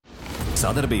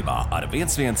Sadarbībā ar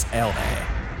 11 LV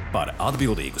par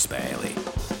atbildīgu spēli.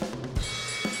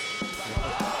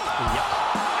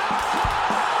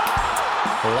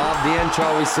 Labdien, čau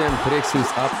visiem! Prieks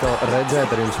jūs atkal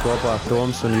redzēt, ar jums kopā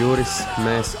Toms un Juris.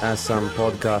 Mēs esam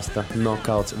podkāsta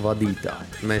Nokauts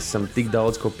vadītāji. Mēs esam tik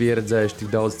daudz ko pieredzējuši,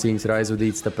 tik daudz cīņas ir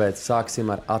aizvadīts, tāpēc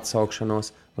sāksim ar atsaukšanos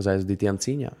uz aizvadītiem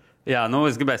cīņām. Jā,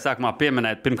 es gribēju sākumā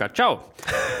pieminēt, pirmkārt, čau!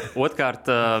 Otkārt,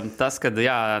 tas, ka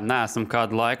neesam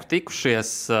kādu laiku tikušies,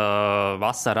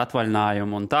 vasara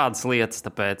atvaļinājumu un tādas lietas,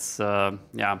 tāpēc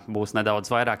būs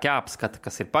nedaudz vairāk jāapskata,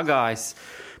 kas ir pagājis.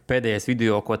 Pēdējais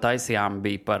video, ko taisījām,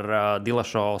 bija par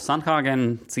Dillashaw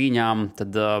Sandhagen cīņām.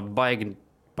 Tad baigi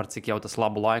par cik jau tas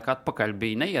labu laiku atpakaļ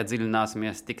bija.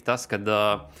 Neiedziļināsimies tik tas, kad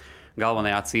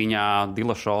galvenajā cīņā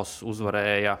Dillashaws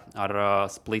uzvarēja ar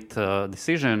split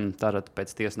decision, tātad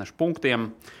pēc tiesnešu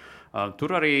punktiem.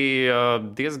 Tur arī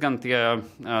diezgan tie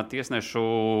tiesnešu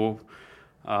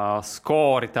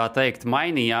skori, tā teikt,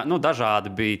 mainījā.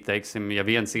 Dažādi bija, teiksim, ja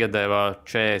viens iedeva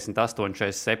 48,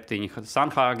 47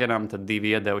 Sandhagenam, tad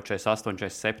divi iedeva 48,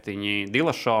 47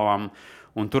 Dillashawam.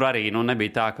 Un tur arī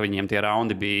nebija tā, ka viņiem tie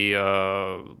raundi bija,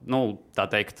 tā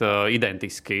teikt,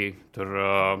 identiski. Tur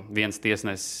viens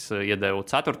tiesnesis iedeva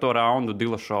 4. raundu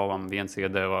Dillashawam, viens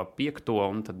iedeva 5.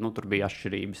 un tad tur bija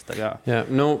atšķirības. Jā,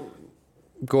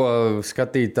 ko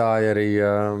skatītāji arī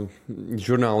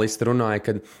žurnālisti runāja,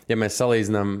 ka, ja mēs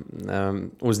salīdzinām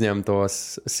uzņemtos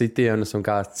sitienus un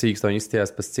kā cīkstoņi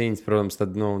izstījās pēc cīņas, protams,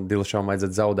 tad Dillashawam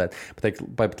vajadzētu zaudēt.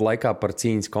 Pat laikā par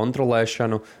cīņas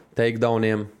kontrolēšanu,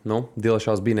 takedowniem,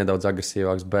 Dillashaws bija nedaudz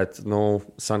agresīvāks, bet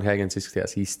Sandhagens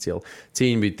izskatījās izcili.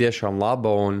 Cīņa bija tiešām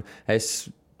laba, un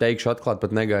es teikšu atklāt,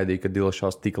 pat negaidīju, ka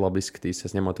Dillashaws tik labi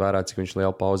izskatīsies, ņemot vērā, cik viņš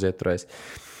lielu pauzi ieturēs.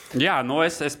 Jā,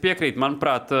 es piekrītu.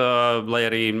 Manuprāt, lai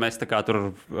arī mēs tā kā tur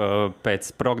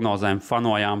pēc prognozēm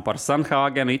fanojām par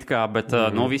Sandhagenu bet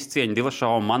visu cieņu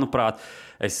Dillashawam, manuprāt,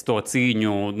 es to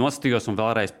cīņu nostījos un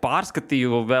vēlreiz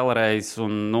pārskatīju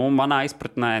un manā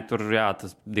izpratnē tur,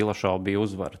 tas Dillashaw bija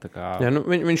uzvara. Jā,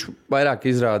 viņš vairāk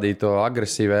izrādīja to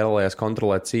agresīvu, vēlējās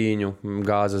kontrolēt cīņu,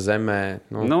 gāza zemē.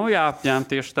 Jā,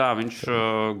 tieši tā. Viņš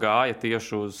gāja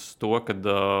tieši uz to, kad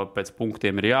pēc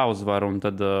punktiem ir jāuzvar, un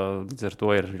tad līdz ar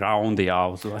to ir raundi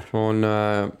jāuzvar. Un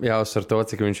jāuzsver to,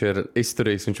 cik viņš ir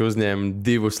izturīgs. Viņš uzņēma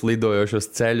 2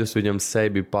 lidojošos ceļus, viņam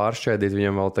seja bija pāršķēdīta,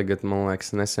 viņam vēl tagad, man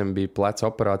liekas, nesen bija pleca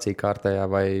operācija kārtējā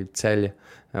vai ceļa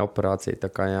operācija. Tā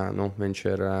kā viņš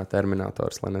ir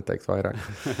terminators, lai neteiktu vairāk.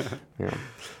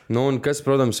 Un kas,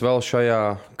 protams, vēl šajā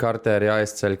kārtē ir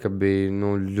jāizceļ, ka bija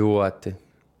ļoti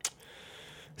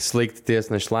slikti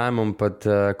tiesneša lēmumi. Pat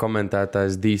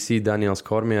komentētājs DC Daniels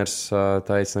Kormiers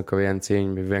teica, ka viena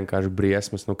cīņa bija vienkārši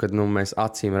briesmas. Kad mēs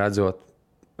acīm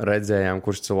redzējām,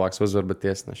 kurš cilvēks uzvar, bet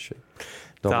tiesneši.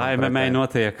 Tā MMA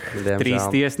notiek. Diemžēl. 3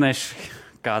 tiesneši.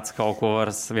 Kāds kaut ko var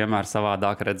vienmēr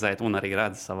savādāk redzēt, un arī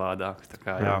redz savādāk.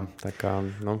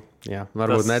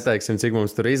 Varbūt neteiksim, cik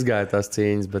mums tur izgāja tās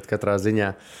cīņas, bet katrā ziņā,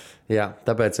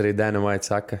 tāpēc arī Dana White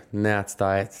saka,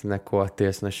 neatstājiet neko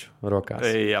tiesnešu rokās.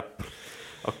 Jā.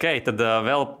 Ok, tad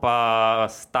vēl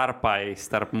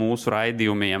starp mūsu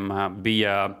raidījumiem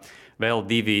bija vēl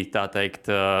 2, tā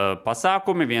teikt,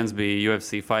 pasākumi. Viens bija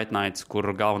UFC Fight Nights,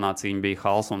 kur galvenā cīņa bija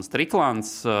Halls un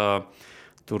Stricklands.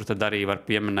 Tur tad arī var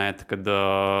pieminēt, ka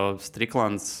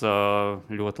Stricklands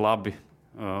ļoti labi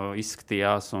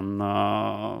izskatījās un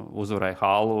uzvarēja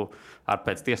Hallu ar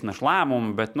pēc tiesneša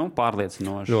lēmumu, bet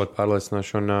pārliecinoši. Ļoti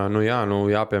pārliecinoši. Un,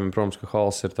 jāpiemina, protams, ka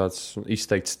Halls ir tāds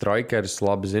izteikts strikeris,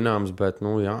 labi zināms, bet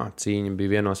cīņa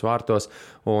bija vienos vārtos.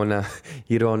 Un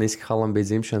ironiski Hallam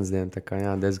bija dzimšanas diena, tā kā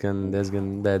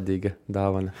diezgan dēdīga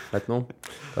dāvana. Bet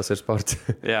tas ir sports.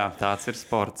 Jā, tāds ir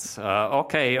sports.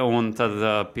 Ok, un tad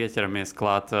pieķeramies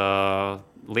klāt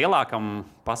lielākam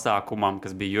pasākumam,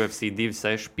 kas bija UFC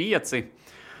 265.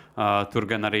 Tur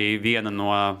gan arī viena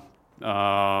no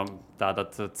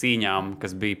tātad cīņām,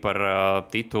 kas bija par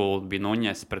titulu, bija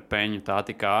Nuņes pret Peņu, tā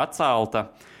tika atcelta.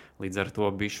 Līdz ar to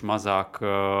bišķi mazāk,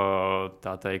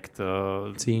 tā teikt,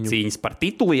 cīņas par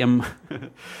tituliem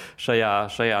šajā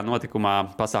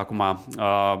pasākumā.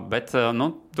 Bet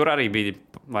tur arī bija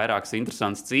vairākas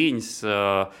interesantas cīņas.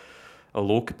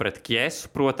 Luka pret Kjesu,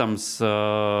 protams.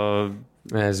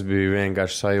 Es biju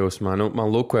vienkārši sajūsmā. Man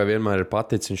Lukai vienmēr ir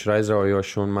paticis, viņš ir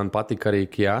aizraujošs, un man patika arī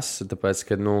Kjesa, tāpēc,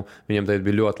 ka viņam tagad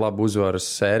bija ļoti laba uzvaras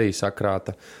sērija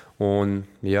sakrāta. Un,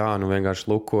 vienkārši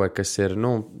Lukoja, kas ir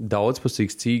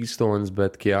daudzpusīgs cīkstonis,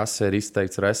 bet Kjesa ir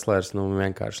izteikts wrestlers,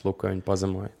 vienkārši Lukoja viņu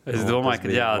pazemoja. Es domāju,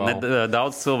 ka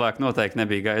daudz cilvēku noteikti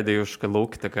nebija gaidījuši, ka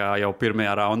Luka jau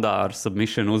pirmajā raundā ar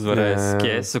submission uzvarēs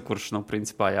Kjesu, kurš,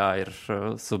 principā, ir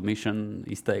submission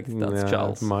izteikti tāds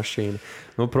čals. Mašīna.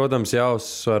 Protams,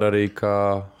 jāuzsver arī, ka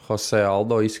Jose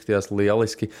Aldo izskatījās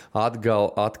lieliski.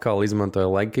 Atkal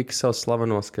izmantoja leg kick savus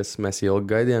slavenos, kas mēs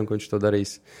ilgi gaidījām, ka viņš to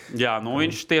darīs. Jā, nu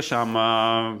viņš tiešām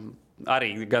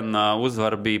arī gan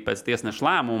uzvara bija pēc tiesneša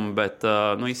lēmuma, bet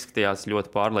izskatījās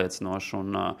ļoti pārliecinoši.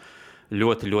 Un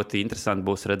ļoti, ļoti interesanti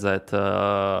būs redzēt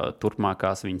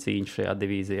turpmākās viņa cīņas šajā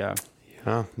divīzijā.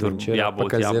 Jā, tur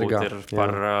jābūt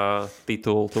par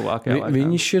titulu tuvākajā laikā.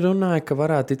 Viņš runāja, ka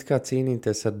varētu it kā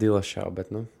cīnīties ar Dilašau,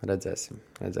 bet redzēsim.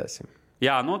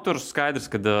 Jā, tur skaidrs,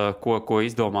 ka ko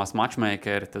izdomās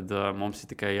matchmakeri, tad mums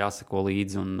ir tikai jāsako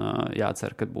līdzi un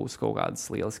jācer, ka būs kaut kādas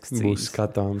lieliskas cīņas. Būs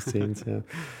skatāmas cīņas, jā.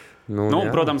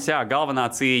 Protams, jā, galvenā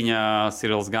cīņa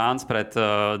Cyrils Gans pret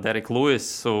Dereku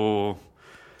Luisu.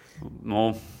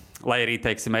 Lai arī,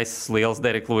 teiksim, es esmu liels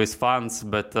Dereka Luisa fans,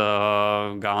 bet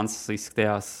Gans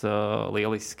izskatījās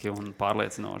lieliski un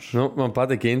pārliecinoši. Man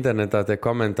patīk internetā tie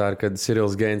komentāri, kad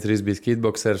Cyrils Gains ir bijis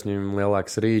kitboksers, viņam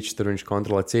lielāks rīčs, tur viņš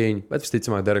kontrolē cīņu. Bet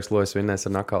visticamāk, Dereks Luisa vinnēs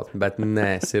ar nakautu. Bet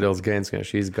nē, Cyrils Gains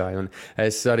vienkārši izgāja. Un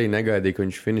es arī negaidīju, ka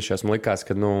viņš finišēs. Man likās,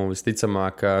 ka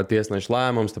visticamāk tiesneša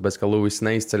lēmums, tāpēc, ka Luis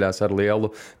neizceļās ar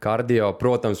lielu kardio.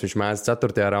 Protams, viņš mēdz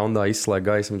 4. raundā izslēgt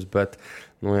gaismas, bet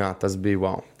tas bija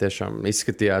wow. Tiešām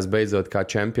izskatījās beidzot kā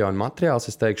čempionu materiāls.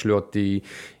 Es teikšu, ļoti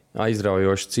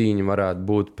aizraujoša cīņa varētu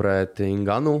būt pret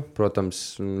Nganu.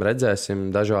 Protams, redzēsim,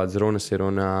 dažādas runas ir.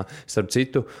 Un, starp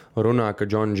citu, runā, ka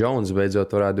John Jones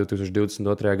beidzot varētu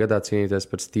 2022. gadā cīnīties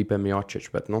par Stipe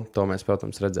Miociču. Bet to mēs,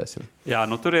 protams, redzēsim. Jā,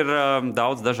 tur ir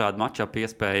daudz dažādu matčupu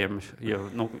iespējami. Ja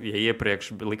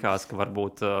iepriekš likās, ka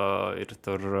varbūt ir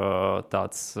tur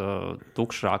tāds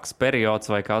tukšāks periods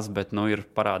vai kas, bet ir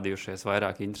parādījušies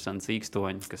vairāk interesanti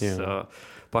cīkstoņi, kas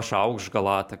pašā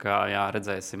augšgalā. Tā kā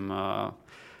redzēsim,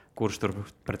 kurš tur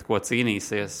pret ko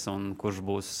cīnīsies un kurš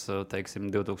būs,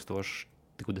 teiksim,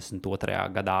 2022.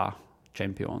 gadā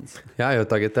čempions. Jā, jo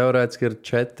tagad teorētiski ir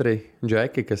 4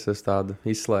 džeki, kas ir tāda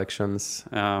izslēgšanas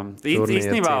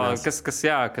īstenībā,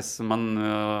 kas man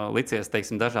licies,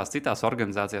 teiksim, dažās citās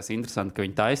organizācijās interesanti, ka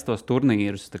viņi taisa tos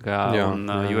turnīrus,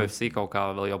 UFC kaut kā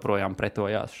vēl joprojām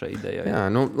pretojās šai idejai. Jā,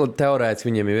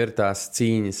 teorētiski viņiem jau ir tās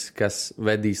cīņas, kas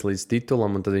vedīs līdz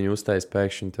titulam, un tad viņi uztais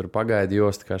pēkšņi tur pagaida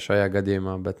jostu, kā šajā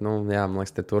gadījumā, bet, man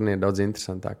liekas, tie turnīri daudz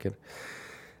interesantāk ir.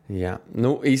 Jā,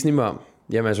 īstenībā,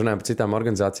 ja mēs runājam par citām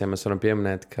organizācijām, mēs varam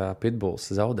pieminēt, ka Pitbulls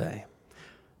zaudēja.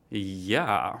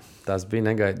 Jā. Tas bija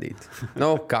negaidīti.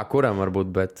 Kā kuram varbūt,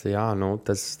 bet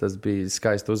tas bija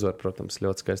skaisti uzvar, protams,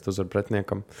 ļoti skaisti uzvar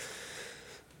pretiniekam.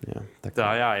 Jā,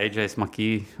 AJs Makī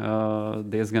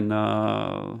diezgan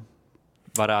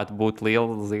varētu būt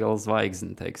liela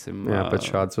zvaigzne, teiksim. Jā, pēc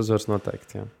šādas uzvaras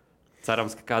noteikti, jā.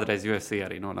 Cerams, ka kādreiz UFC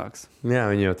arī nonāks. Jā,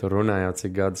 viņi jau tur runāja,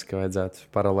 cik gadus, ka vajadzētu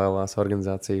paralēlās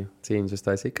organizāciju cīņas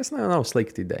uztaisīt, kas nav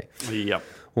slikta ideja. Jā.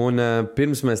 Un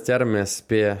pirms mēs ķeramies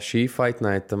pie šī Fight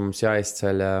Night, mums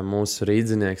jāizceļ mūsu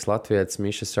rīdzinieks Latvijas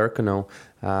Miša Serkanov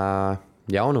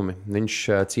jaunumi. Viņš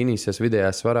cīnīsies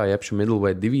vidējā svarā, jebšu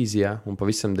middleweight divīzijā, un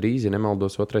pavisam drīz, ja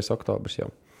nemaldos, 2. oktobris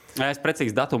jau. Es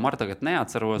precīzi datumu arī tagad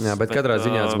neatceros. Jā, bet katrā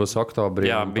ziņā tas būs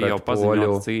oktobrī. Jā, bija jau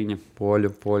paziņota cīņa.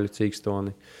 Poļu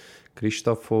cīkstoni.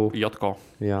 Krištofu Jotko.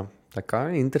 Jā, tā kā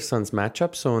interesants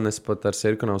matchups, un es pat ar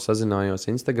Sirkanovu sazinājos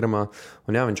Instagramā,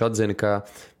 un viņš atzina, ka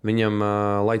viņam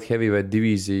light heavyweight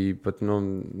divīzija pat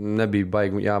nebija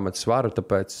baigi jāmet svaru,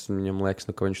 tāpēc viņam liekas,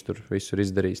 ka viņš tur visur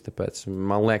izdarīs. Tāpēc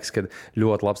man liekas, ka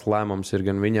ļoti labs lēmums ir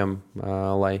gan viņam,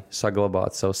 lai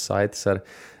saglabātu savus saites ar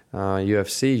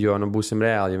UFC, jo būsim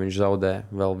reāli, ja viņš zaudē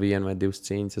vēl 1 vai 2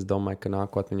 cīņas, es domāju, ka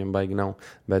nākotnē viņam baigi nav,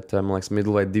 bet man liekas,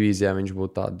 middleweight divīzijā viņš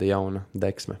būtu tāda jauna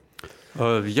deksme.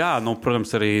 Jā,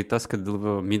 protams, arī tas, ka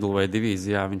middleweight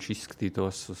divīzijā viņš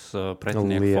izskatītos uz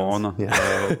pretinieku fona,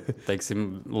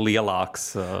 teiksim,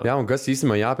 lielāks. Jā, un kas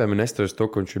īstenībā jāpiemina, neskatoties to,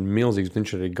 ka viņš ir milzīgs,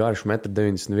 viņš ir arī garš,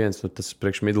 1,91 m, tas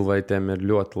priekš middleweightiem ir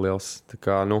ļoti liels. Tā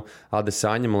kā,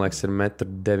 Adesanya, man liekas, ir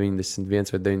 1,91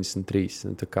 m vai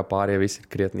 93 m, tā kā pārējie visi ir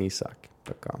krietni īsāki.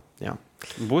 Tā kā, jā.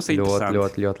 Būs interesanti.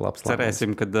 Ļoti labs.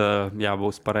 Cerēsim, ka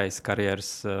būs pareizs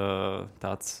karjeras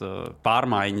tāds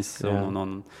pārmaiņas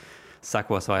un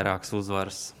sekos vairākas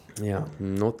uzvaras. Jā,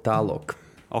 tālāk.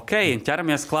 Ok,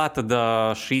 ķeramies klāt tad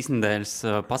šīs nedēļas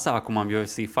pasākumam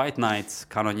UFC Fight Nights,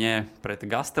 Kanoņē pret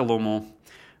Gastelumu.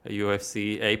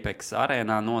 UFC Apex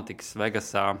arēnā notiks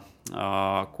Vegasā.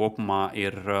 Kopumā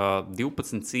ir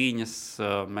 12 cīņas.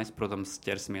 Mēs, protams,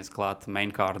 ķersimies klāt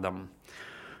maincardam.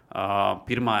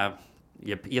 Pirmā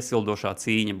iesildošā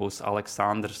cīņa būs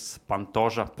Aleksandrs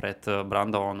Pantoža pret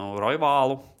Brandonu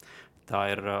Roivālu. Tā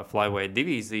ir flyweight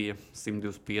divīzija,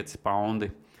 125 poundi.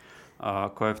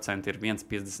 Koeficienti ir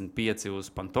 1,55 uz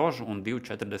Pantožu un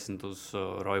 2,40 uz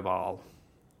Roivālu.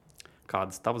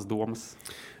 Kādas tavas domas?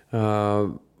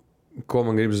 Ko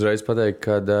man gribas uzreiz pateikt,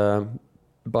 kad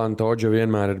Pantoja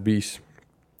vienmēr ir bijis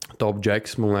top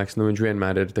džeks, man liekas, viņš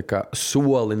vienmēr ir tā kā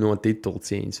soli no titula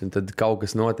cīņas, un tad kaut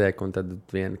kas notiek, un tad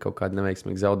vien kaut kāda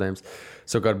neveiksmīga zaudējums.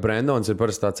 Savukārt Brendons ir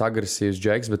parasti tāds agresīvs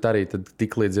džeks, bet arī tad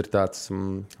tiklīdz ir tāds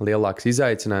lielāks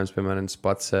izaicinājums, piemēram, tas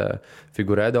pats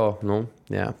Figueiredo,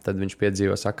 tad viņš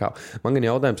piedzīvo sakāvu. Man gan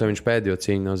jautājums, vai viņš pēdējo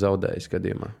cīņu nav zaudējis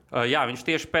gadījumā? Jā, viņš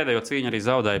tieši pēdējo cīņu arī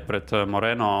zaudēja pret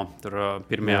Moreno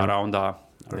pirmajā raundā.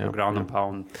 Ground and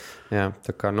pound. Jā,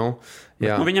 tā kā,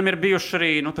 jā. Viņam ir bijuši arī,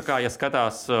 ja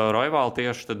skatās Royvalu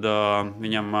tieši, tad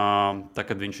viņam,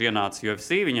 kad viņš ienāca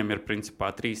UFC, viņam ir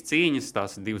principā 3 cīņas,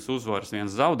 tās ir 2 uzvaras,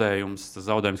 1 zaudējums, tas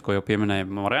zaudējums, ko jau pieminēja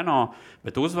Moreno,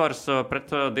 bet uzvaras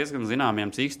pret diezgan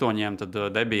zināmiem cīkstoņiem, tad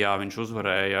debijā viņš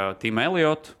uzvarēja Tim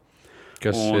Elliot,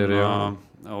 kas ir,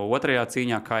 otrajā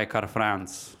cīņā Kai Kara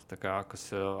France, kas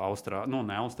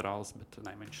ne Austrālis, bet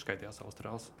viņš skaitījās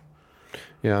Austrālis.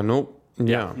 Jā,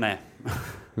 Jā. Nē,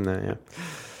 jā.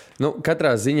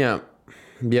 Katrā ziņā,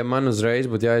 ja man uzreiz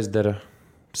būtu jāizdara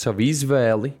savu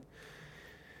izvēli,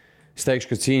 es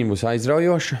teikšu, ka cīņa būs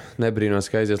aizraujoša.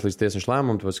 Nebrīnos, ka aizies līdz tiesneša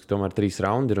lēmumam, tāpēc, ka tomēr 3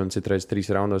 raundi ir un citreiz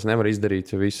 3 raundos nevar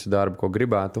izdarīt visu darbu, ko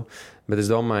gribētu. Bet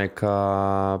es domāju, ka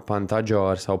Pantoja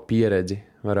ar savu pieredzi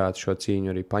varētu šo cīņu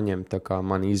arī paņemt. Tā kā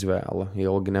man izvēle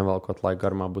ilgi nevalkot laika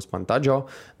garumā būs Pantoja,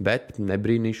 bet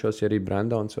nebrīnīšos, ja arī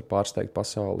Brendons var pārsteigt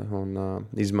pasauli un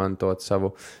izmantot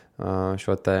savu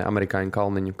šo te amerikāņu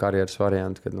kalniņu karjeras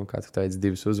variantu, kad, kā tu teici,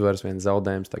 2 uzvaras, 1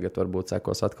 zaudējums, tagad varbūt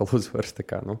sekos atkal uzvaras, tā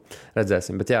kā,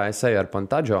 redzēsim. Bet jā, es eju ar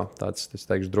Pantoja, tāds, es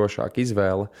teikšu, drošāka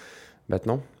izvēle, bet,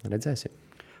 redzēsim.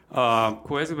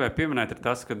 Ko es gribēju pieminēt, ir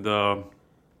tas, ka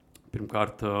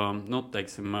pirmkārt,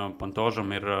 Pantojam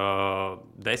ir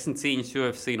 10 cīņas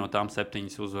UFC, no tām 7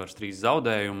 uzvaras, 3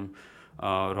 zaudējumi.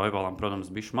 Royvalam, protams,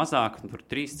 bišķi mazāk, tur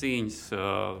 3 cīņas.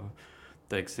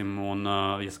 Un,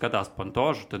 ja skatās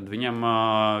Pantožu, tad viņam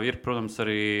ir, protams,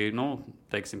 arī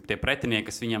tie pretinieki,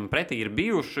 kas viņam pretī ir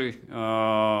bijuši.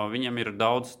 Viņam ir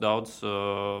daudz,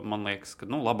 man liekas, ka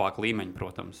labāk līmeņi,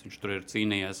 protams. Viņš tur ir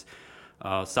cīnījies.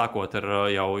 Sākot ar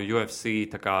jau UFC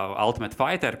Ultimate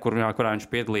Fighter, kurā viņš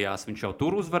piedalījās, viņš jau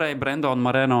tur uzvarēja Brendonu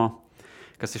Moreno,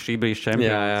 kas ir šī brīža čempions.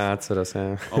 Jā, atceros. Jā.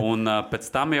 Un pēc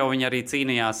tam jau viņi arī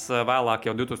cīnījās vēlāk,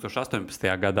 jau 2018.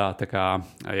 gadā,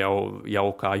 jau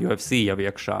kā UFC jau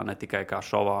iekšā, ne tikai kā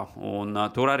šovā. Un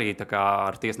tur arī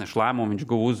ar tiesnešu lēmumu viņš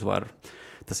guva uzvaru.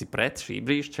 Tas ir pret šī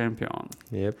brīža čempionu.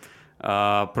 Yep.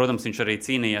 Protams, viņš arī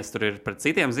cīnījies pret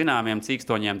citiem zināmiem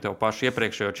cīkstoņiem, tev pašu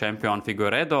iepriekšējo čempionu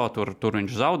Figueiredo, tur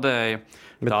viņš zaudēja.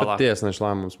 Bet pat tiesneša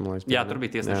lēmums, man liekas. Jā, tur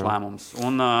bija tiesneša lēmums.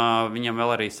 Un viņam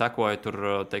vēl arī sekoja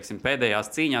pēdējās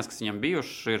cīņās, kas viņam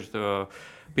bijušas, ir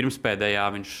pirmspēdējā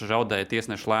viņš zaudēja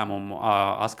tiesneša lēmumu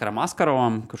Askaram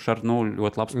Askarovam, kurš ar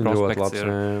ļoti labs prospekts ir.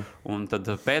 Jā. Un tad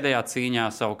pēdējā cīņā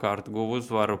savukārt guva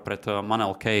uzvaru pret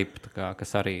Manel Cape,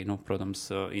 kas arī, protams,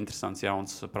 interesants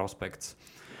jauns prospekts.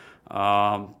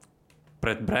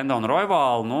 Pret Brendonu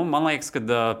Royvalu, man liekas, ka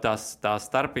tā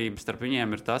starpība starp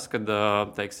viņiem ir tas, ka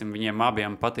viņiem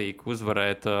abiem patīk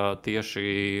uzvarēt tieši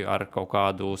ar kaut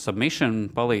kādu submission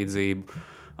palīdzību.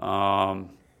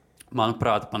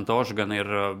 Manuprāt, Pantoja gan ir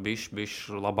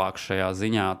bišķi labāks šajā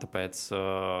ziņā, tāpēc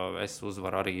es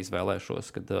uzvaru arī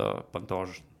izvēlēšos, kad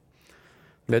Pantoja.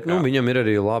 Bet viņam ir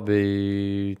arī labi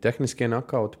tehniskie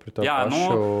nakauti par to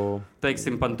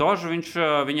pašu. Pantoja,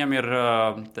 viņam ir,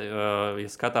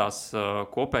 ja skatās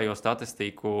kopējo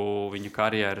statistiku, viņa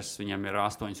karjeras, viņam ir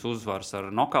 8 uzvaras ar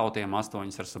nokautiem,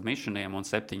 8 ar submissioniem un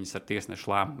 7 ar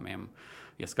tiesnešu lēmumiem.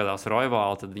 Ja skatās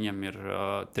Royvalu, tad viņam ir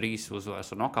 3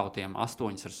 uzvaras ar nokautiem,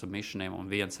 8 ar submissioniem un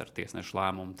 1 ar tiesnešu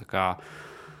lēmumu. Tā kā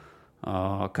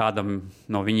kādam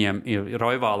no viņiem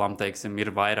Royvalam, ir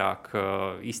vairāk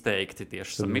izteikti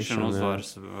tieši submission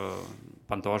uzvaras.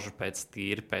 Pantoja pēc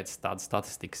tādas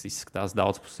statistikas izskatās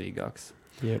daudzpusīgāks.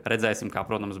 Yep. Redzēsim, kā,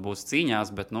 protams, būs cīņās,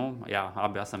 bet,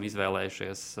 abi esam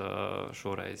izvēlējušies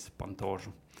šoreiz Pantoju.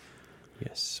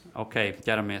 Yes. Ok,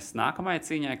 ķeramies nākamajai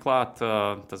cīņai klāt.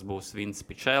 Tas būs Vince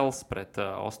Pichels pret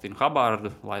Austinu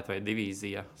Hubbārdu, Lightweight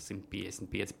divīzija,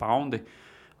 155 paundi.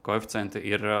 Koeficienti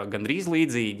ir gandrīz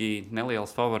līdzīgi.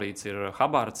 Neliels favorīts ir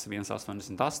Hubbārds,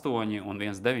 1,88 un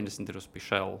 1,90 ir uz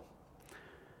Pichelu.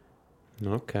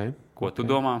 Okay. Ko tu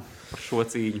domā par šo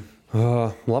cīņu?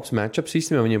 Labs matchups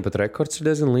īstenībā. Viņiem pat rekords ir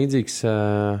diezgan līdzīgs.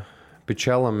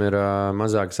 Pichelam ir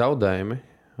mazāk zaudējumi.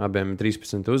 Abiem ir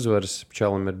 13 uzvaras.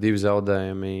 Pichelam ir 2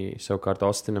 zaudējumi. Savukārt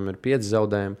Austinam ir 5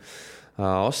 zaudējumi.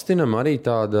 Austinam arī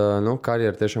tāda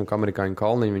karjera, tiešām kā amerikāņu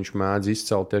kalniņa. Viņš mēdz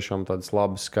izcelt tiešām tādas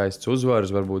labas, skaistas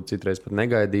uzvaras, varbūt citreiz pat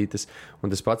negaidītas.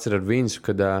 Un tas pats ir ar Vinsu,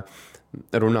 kad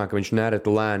runā, ka viņš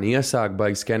nereti lēni iesāk,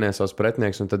 baigi skenē savus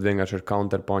pretinieks, un tad vienkārši ar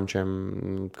counterpunčiem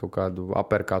kaut kādu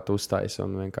aperkātu uztaisa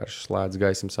un vienkārši slēdz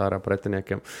gaismas ārā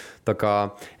pretiniekiem. Tā kā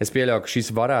es pieļauju, ka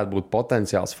šis varētu būt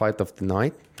potenciāls fight of the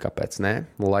night. Kāpēc ne?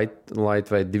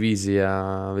 Lightweight divīzijā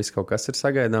viss kaut kas ir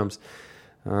sagaidāms.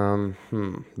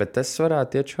 Bet es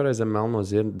varētu iet šoreiz ar melno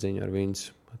zirdziņu ar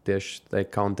Vinsu. Tieši tai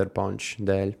counterpunch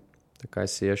dēļ. Tā kā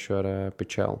es iešu ar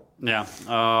Pichelu. Jā.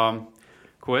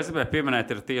 Ko es gribēju pieminēt,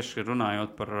 ir tieši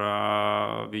runājot par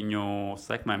viņu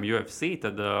sekmēm UFC,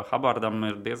 tad Habardam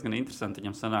ir diezgan interesanti.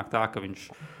 Viņam sanāk tā, ka viņš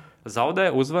zaudē,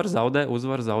 uzvar.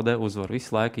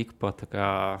 Visu laiku ik pa tā kā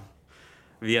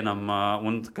vienam,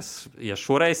 un kas, ja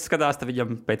šoreiz skatās, tad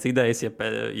viņam pēc idejas,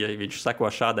 ja viņš seko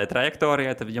šādai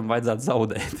trajektorijai, tad viņam vajadzētu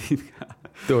zaudēt.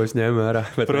 To es ņēmu vērā.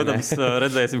 Protams,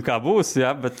 redzēsim, kā būs,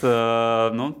 jā, bet,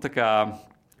 tā kā,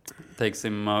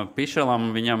 teiksim,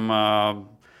 Pichelam viņam...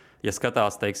 Ja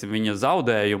skatās, teiksim, viņa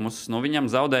zaudējumus, viņam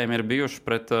zaudējumi ir bijuši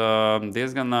pret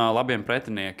diezgan labiem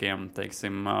pretiniekiem.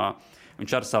 Teiksim,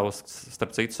 viņš ar savu,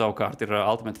 starp citu, savukārt ir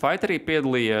Ultimate Fighterī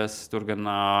piedalījies. Tur gan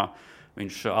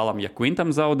viņš Alam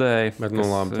Jakvintam zaudēja. Bet,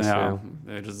 labi,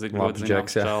 ir ļoti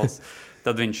zināms čals.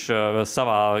 Tad viņš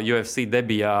savā UFC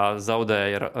debijā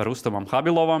zaudēja Rustamam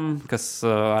Habilovam, kas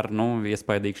ar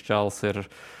iespaidīgs čals ir.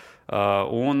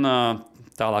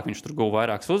 Tālāk viņš tur guva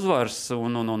vairākas uzvaras,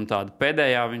 un tāda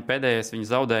pēdējais viņa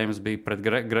zaudējums bija pret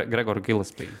Gregoru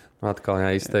Gillespie. Atkal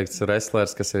izteikts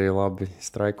wrestlers, kas arī labi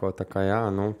straiko, tā kā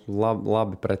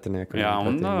labi pretinieki. Jā,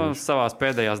 un savās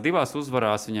pēdējās divās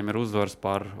uzvarās viņam ir uzvaras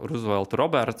pār Rooseveltu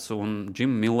Roberts un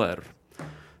Jim Milleru.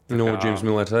 Jims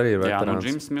Millers arī ir veterāns.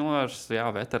 Jā, Jims Millers,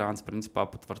 veterāns, principā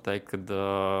pat var teikt, ka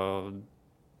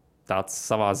tāds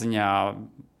savā ziņā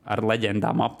ar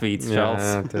leģendām apvīts čels.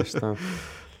 Jā, tieši tā.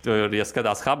 Tur, ja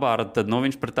skatās Habārdu, tad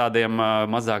viņš par tādiem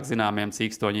mazāk zināmiem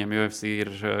cīkstoņiem UFC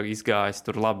ir izgājis.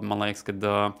 Tur labi, man liekas, ka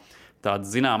tāda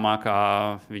zināmākā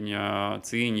viņa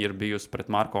cīņa ir bijusi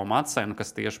pret Marko Matsenu,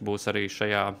 kas tieši būs arī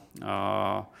šajā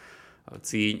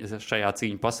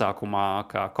cīņu pasākumā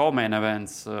kā co-main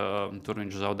events. Tur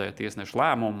viņš zaudēja tiesnešu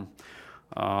lēmumu.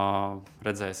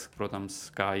 Redzēs, protams,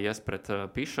 kā ies pret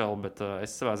Pichelu, bet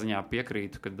es savā ziņā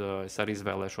piekrītu, ka es arī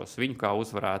izvēlēšos viņu kā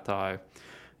uzvarētāju.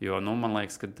 Jo, man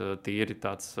liekas, ka tīri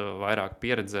tāds vairāk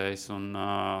pieredzējis, un,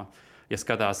 ja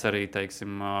skatās arī,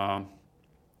 teiksim,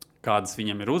 kādas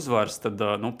viņam ir uzvaras, tad,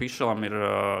 Pichelam ir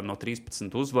no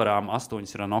 13 uzvarām 8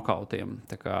 ir ar nokautiem.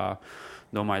 Tā kā,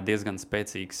 domāju, diezgan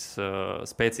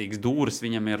spēcīgs dūris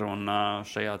viņam ir, un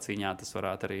šajā cīņā tas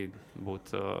varētu arī būt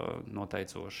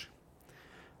noteicoši.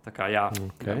 Tā kā, jā,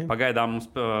 okay. Pagaidām mums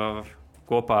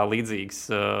kopā līdzīgas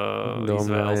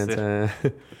izvēles ir.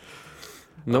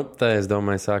 Tā es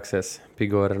domāju, sāksies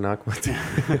Pigora nākamā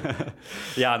cīņa.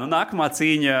 Jā, nākamā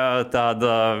cīņa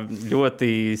tāda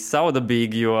ļoti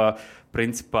saudabīga, jo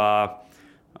principā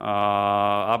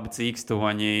abi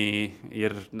cīkstoņi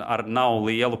nav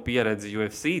lielu pieredzi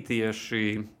UFC tieši.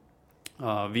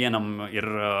 Vienam ir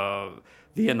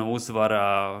viena uzvara,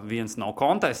 viens nav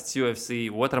kontests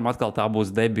UFC, otram atkal tā būs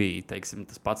debija. Teiksim,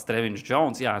 tas pats Trevins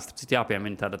Jones,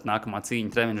 jāpiemina tāda nākamā cīņa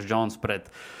Trevins Jones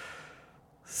pret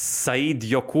Said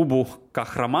Jokubu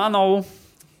Kahramanovu.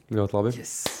 Ļoti labi.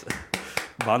 Yes.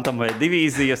 Bantamveida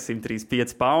divīzija,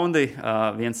 135 paundi,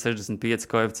 1,65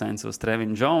 koeficients uz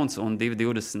Trevinu Jones un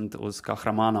 2,20 uz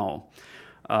Kahramanovu.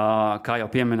 Kā jau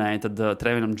pieminēju, tad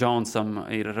Trevinam Jonesam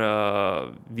ir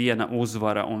viena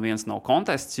uzvara un viens no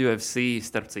kontests UFC.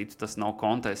 Starp citu, tas no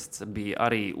kontests bija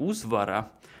arī uzvara,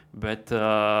 bet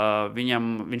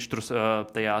viņš tur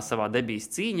tajā savā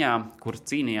debijas cīņā, kur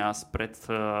cīnījās pret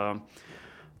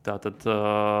tātad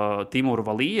Timuru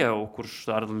Valievu, kurš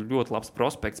ir ļoti labs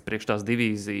prospekts priekš tās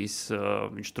divīzijas.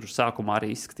 Viņš tur sākumā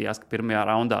arī izskatījās, ka pirmajā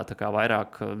raundā tā kā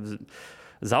vairāk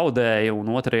zaudēja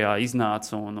un otrajā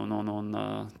iznāca un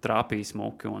trāpīja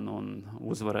smuki un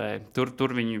uzvarēja.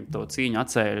 Tur viņi to cīņu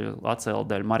atcēla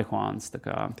dēļ marihuānas.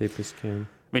 Tipiski.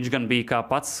 Viņš gan bija, kā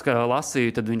pats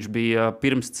lasīju, tad viņš bija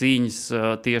pirms cīņas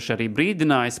tieši arī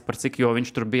brīdinājis par cik, jo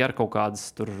viņš tur bija ar kaut kādas,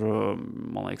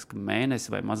 man liekas, ka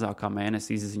mēnesi vai mazākā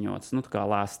mēnesi izziņots. Tā kā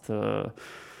lēst,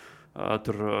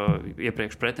 tur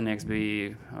iepriekš pretinieks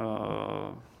bija,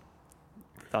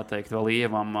 tā teikt, vēl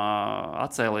ievam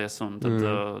atcēlies, un tad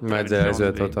vajadzēja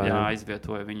aizvietot. Jā,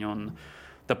 aizvietoja viņu, un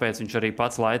tāpēc viņš arī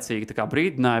pats laicīgi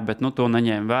brīdināja, bet to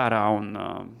neņēma vērā un,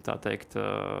 tā teikt,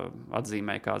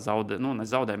 atzīmēja kā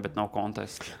nezaudējumu, bet nav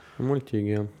kontests.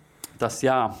 Muļķīgi, jā. Tas,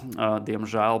 jā,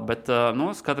 diemžēl, bet,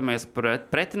 skatāmies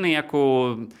pret pretinieku.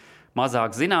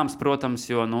 mazāk zināms, protams,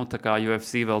 jo tā kā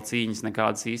UFC vēl cīņas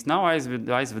nekādas īsti nav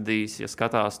aizvedījis. Ja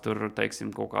skatās tur,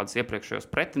 teiksim, kaut kādus iepriekšējos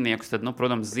pretiniekus, tad,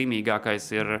 protams, zīmīgākais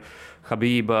ir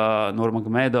Habība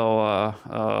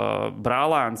Nurmagomedova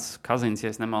brālēns, kazins,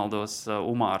 ja es nemaldos,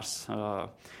 Umārs.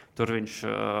 Tur viņš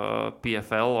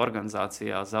PFL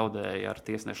organizācijā zaudēja ar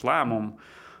tiesnešu lēmumu.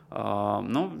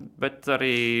 Bet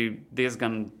arī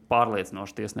diezgan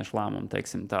pārliecinoši tiesnešu lēmumu,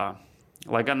 teiksim tā.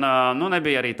 Lai gan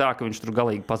nebija arī tā, ka viņš tur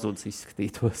galīgi pazudis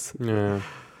izskatītos. Jā,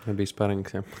 nebija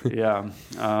sparings. Jā,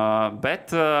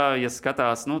 bet, ja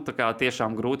skatās, tā kā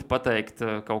tiešām grūti pateikt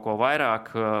kaut ko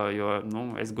vairāk, jo,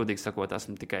 es godīgi sakot,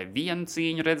 esmu tikai vienu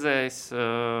cīņu redzējis,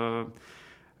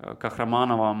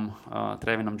 Kahramanovam,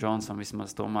 Trevinam Džonsam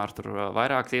vismaz tomēr tur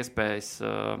vairākas iespējas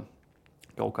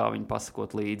kaut kā viņu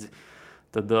pasakot līdzi.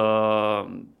 Tad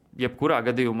jebkurā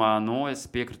gadījumā es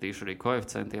piekritīšu arī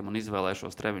koeficientiem un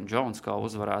izvēlēšos Trevinu Džonsu kā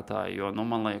uzvarētāju, jo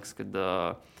man liekas, ka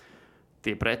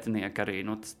tie pretinieki arī,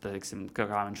 teiksim, kā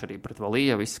viņš arī pret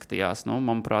Valievu izskatījās,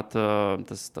 manuprāt,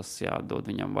 tas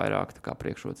dod viņam vairāk tā kā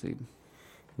priekšrocību.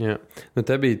 Jā,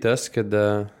 te bija tas, kad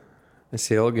es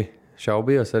ilgi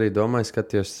šaubījos, arī domāju,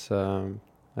 skatījos,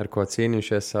 ar ko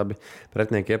cīnījušies abi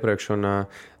pretinieki iepriekš. Un,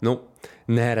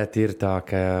 nereti ir tā,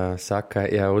 ka saka,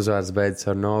 ja uzvārds beidzas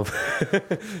ar novu,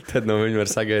 tad viņi var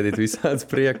sagaidīt visādas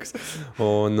priekus.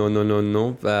 Un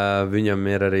viņam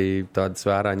ir arī tādas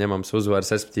vērā ņemams uzvaras,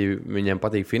 respektīvi viņam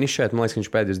patīk finišēt. Man liekas, ka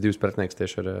viņš pēdējos 2 pretinieks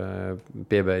tieši ir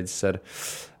piebeidzis ar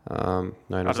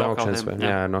zaukšanas vai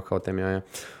nokautiem. Jā.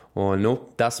 Un,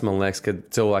 tas man liekas, ka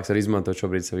cilvēks var izmantot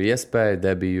šobrīd savu iespēju,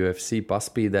 debiju UFC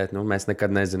paspīdēt. Mēs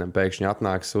nekad nezinām, pēkšņi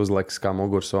atnāks, uzliks kā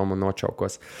mugursomu un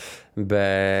nočaukos.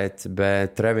 Bet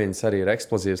Trevins arī ir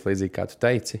eksplozīvs, līdzīgi kā tu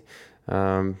teici.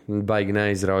 Baigi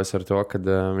neizraujas ar to,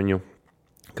 kad viņu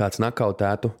kāds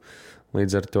nakautētu.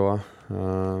 Līdz ar to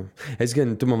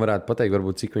tu man varētu pateikt,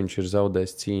 varbūt, cik viņš ir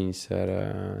zaudējis cīņas ar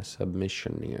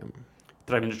submissioniem.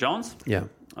 Trevins Džons? Jā.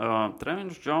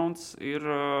 Trevins Džons ir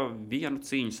vienu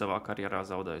cīņu savā karjerā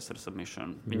zaudējis ar submission.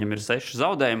 Viņam ir 6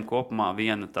 zaudējumi kopumā,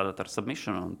 1 ar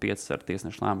submission un 5 ar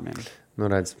tiesnešu lēmumiem.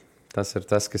 Redz, tas ir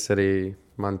tas, kas arī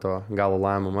man to gala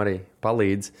lēmumu arī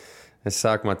palīdz. Es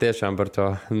sākumā tiešām par to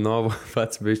novu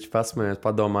pats bišķi pasmējos,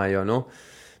 padomāju, jo,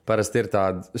 parasti ir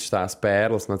tās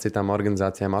pērles no citām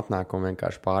organizācijām atnāk un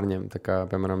vienkārši pārņem, tā kā,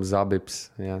 piemēram, Zabibs,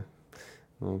 jā.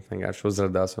 Vienkārši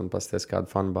uzrādās un pasties, kādu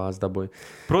fanbāzi dabūja.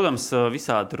 Protams,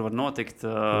 visādi tur var notikt.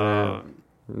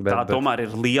 Tā tomēr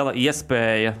ir liela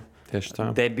iespēja. Tieši tā.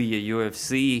 Debija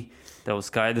UFC. Tev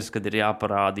skaidrs, kad ir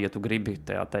jāparāda, ja tu gribi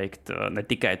teikt, ne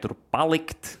tikai tur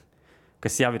palikt,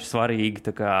 kas jau ir svarīgi,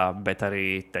 bet arī,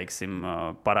 teiksim,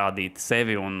 parādīt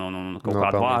sevi un kaut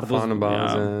kādu vārdu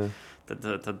uzmanību.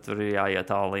 Tad tur ir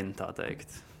jāiet all-in, tā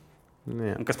teikt.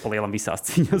 Jā. Un kas pa lielam visās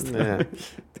cīņās.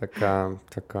 Tā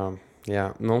kā.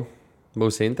 Jā,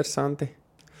 būs interesanti.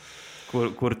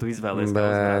 Kur tu izvēlies kā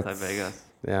uzvarētāju beigās?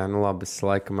 Jā, labi, es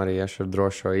laikam arī iešu ar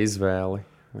drošo izvēli.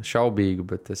 Šaubīgu,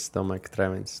 bet es domāju, ka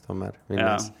Trevins tomēr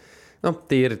vinnēs.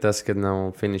 Tīri tas, ka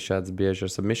nav finišēts bieži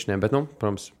ar submissioniem, bet,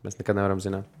 protams, mēs nekad nevaram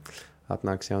zināt.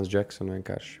 Atnāks jauns džeks un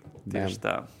vienkārši. Tieši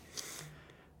tā.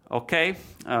 Ok,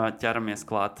 ķeramies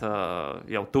klāt,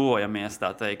 jau tuvojamies,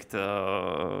 tā teikt,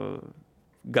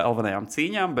 galvenajām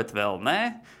cīņām, bet vēl nē.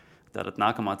 Tātad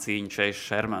nākamā cīņa Chase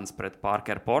Shermans pret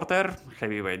Parker Porteru,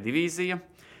 heavyweight divīzija.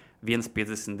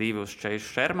 1,52 uz Chase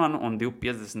Shermanu un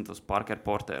 2,50 uz Parker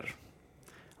Porteru.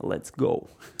 Let's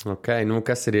go! Ok,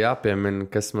 kas ir jāpiemina,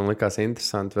 kas man likās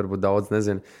interesanti, varbūt daudz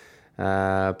nezinu.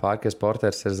 Parkers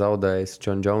Porters ir zaudējis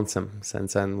John Jonesam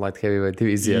sen light heavyweight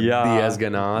divīzijā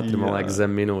diezgan ātri, man liekas,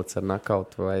 zem minūtes ar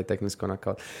nakautu vai tehnisko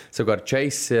nakautu. Savukārt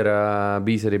Chase ir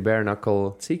bijis arī bare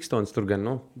knuckle cīkstons, tur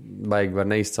gan, baigi var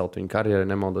neizcelt viņa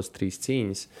karjeru, nemaldos 3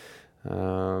 cīņas.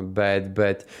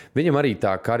 Bet viņam arī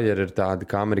tā karjera ir tāda,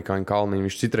 kā amerikāņu kalniņa.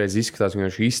 Viņš citreiz izskatās, ka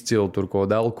viņš izcili tur ko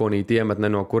delkonīt iemet ne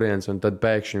no kurienes, un tad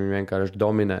pēkšņi viņi vienkārši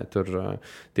dominē tur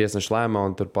tiesneša lēmā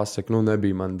un tur pasaka,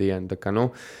 nebija man diena. Tā kā,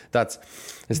 tāds,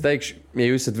 es teikšu, ja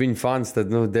jūs esat viņa fans,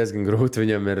 tad diezgan grūti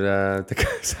viņam ir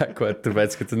sekot,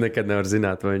 tāpēc, ka tu nekad nevar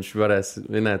zināt, vai viņš varēs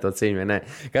vinēt to cīņu vai nē.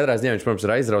 Katrā ziņā viņš, protams,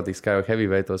 ir aizrautīgs, kā jau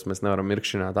heavyweightos mēs nevaram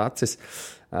mirkšināt acis.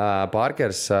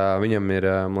 Parkers, viņam ir,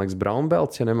 man liekas, brown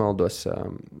belts, ja nemaldos,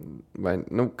 vai,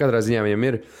 katrā ziņā viņam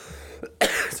ir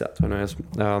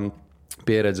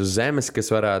pieredze uz zemes, kas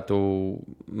varētu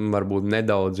varbūt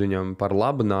nedaudz viņam par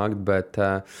labu nākt, bet,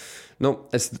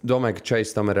 es domāju, ka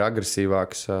Chase tam ir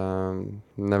agresīvāks,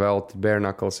 nevelti bare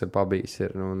knuckles ir pabijis,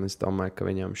 un es domāju, ka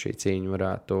viņam šī cīņa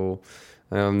varētu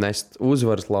nest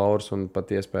uzvaras laurus un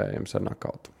pat iespējams ar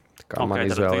nakautu. Tā kā man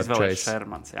izvēle ir Chase.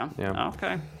 Shermans, jā?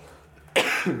 Okay.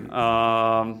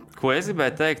 Ko es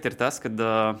gribēju teikt, ir tas, ka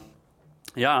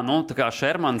Jā, nu, tā kā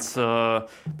Shermans,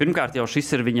 pirmkārt jau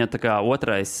šis ir viņa tā kā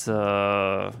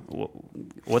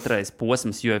otrais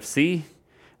posms UFC.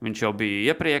 Viņš jau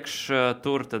bija iepriekš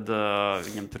tur, tad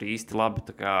viņam tur īsti labi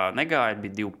negāja.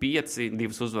 Bija 2-5,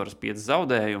 2 uzvaras, 5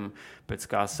 zaudējumi. Pēc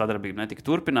kā sadarbība netika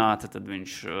turpināta, tad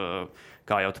viņš,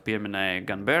 kā jau tu pieminēji,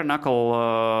 gan Bare Knuckle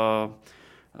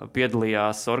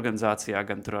piedalījās organizācijā,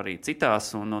 gan tur arī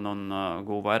citās un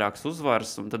guva vairākas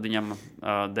uzvaras. Un tad viņam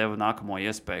deva nākamo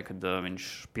iespēju, kad viņš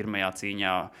pirmajā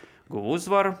cīņā guva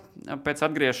uzvaru pēc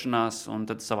atgriešanās, un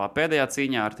tad savā pēdējā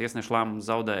cīņā ar tiesnešu lēmumu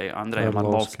zaudēja Andrejam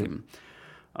Arlovskim.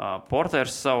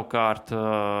 Porters savukārt,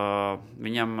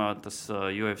 viņam tas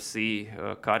UFC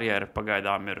karjera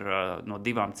pagaidām ir no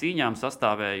 2 cīņām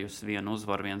sastāvējusi, 1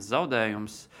 uzvara, 1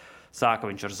 zaudējums. Sāka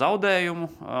viņš ar zaudējumu,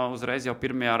 uzreiz jau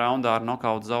pirmajā raundā ar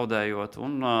nokautu zaudējot,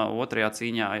 un otrajā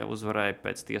cīņā jau uzvarēja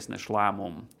pēc tiesneša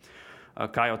lēmumu.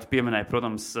 Kā jau tu pieminēji,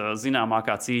 protams,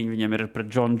 zināmākā cīņa viņam ir pret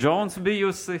John Jones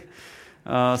bijusi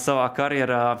savā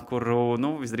karjerā, kuru,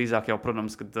 visdrīzāk jau,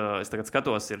 protams, kad es tagad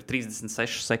skatos, ir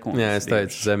 36 sekundes. Jā, es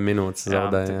teicu, zem minūtes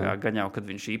zaudēja. Gan jau, kad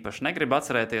viņš īpaši negrib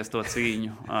atcerēties to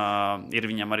cīņu. Ir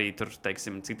viņam arī tur,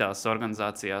 teiksim, citās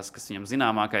organizācijās, kas viņam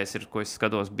zināmākais ir, ko es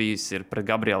skatos, bijis, ir pret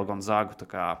Gabrielu Gonzagu.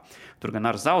 Tur gan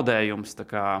ar zaudējums,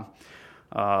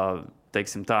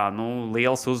 teiksim tā,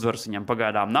 liels uzvars viņam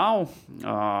pagaidām nav.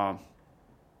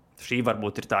 Šī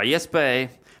varbūt ir tā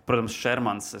iespēja. Protams,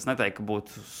 Shermans, es neteiktu, ka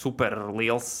būtu super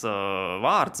liels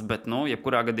vārds, bet,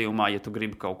 jebkurā gadījumā, ja tu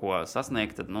gribi kaut ko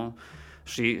sasniegt, tad,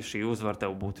 šī uzvara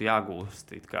tev būtu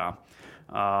jāgūst.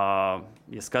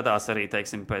 Ja skatās arī,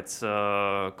 teiksim, pēc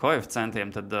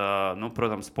koeficientiem, tad,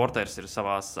 protams, Porters ir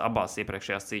savās abās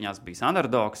iepriekšējās cīņās bijis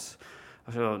underdogs.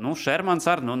 Shermans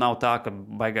arī nav tā, ka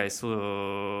baigais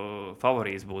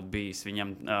favorīts būtu bijis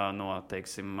viņam no,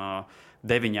 teiksim,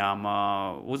 9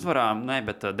 uzvarām,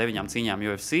 bet 9 cīņām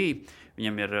UFC.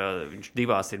 Viņš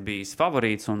 2 ir bijis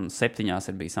favorīts un 7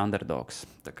 ir bijis underdogs.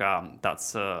 Tā kā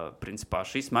tāds, principā,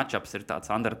 šis matchups ir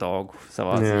tāds underdogu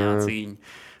savā ziņā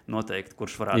cīņa. Noteikti,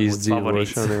 kurš varētu būt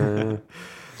favorīts.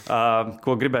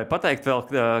 Ko gribēju pateikt vēl,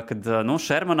 kad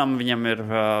Shermanam viņam ir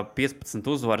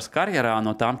 15 uzvaras karjerā,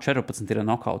 no tām 14 ir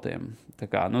nokautiem. Tā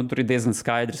kā, tur ir diezgan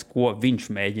skaidrs, ko viņš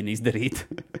mēģina izdarīt.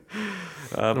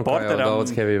 Porteram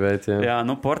daudz heavyweight,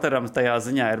 Porteram tajā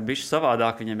ziņā ir bijis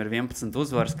savādāk. Viņam ir 11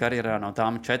 uzvaras karjerā, no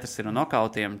tām 4 ir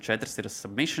nokautiem, 4 ir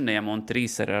submissioniem un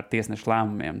 3 ir ar tiesnešu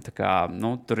lēmumiem. Tā kā,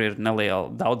 tur ir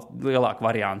daudz lielāk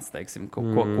variants, teiksim,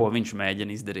 ko viņš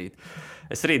mēģina izdarīt.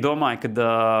 Es arī domāju, ka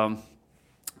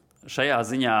šajā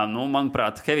ziņā,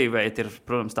 manuprāt, heavyweight ir,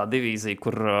 protams, tā divīzija,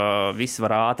 kur viss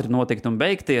var ātri notikt un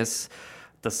beigties.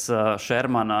 Tas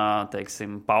Shermana,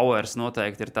 teiksim, powers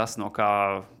noteikti ir tas, no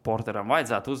kā Porteram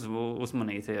vajadzētu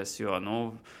uzmanīties, jo,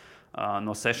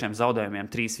 no 6 zaudējumiem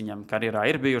 3 viņam karjerā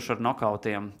ir bijuši ar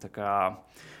nokautiem. Tā kā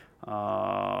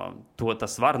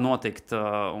tas var notikt,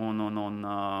 un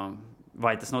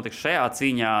vai tas notiks šajā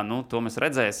cīņā, to mēs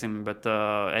redzēsim, bet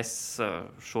es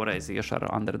šoreiz iešu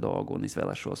ar underdogu un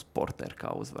izvēlēšos Porteru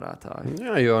kā uzvarētāju.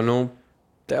 Jā, jo,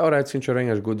 teorētiski viņš var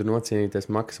vienkārši gudri nocīnīties,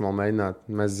 maksimāli mēģināt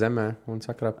mest zemē un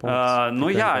sakrāt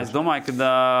punktus. Es domāju,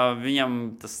 ka viņam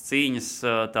tas cīņas,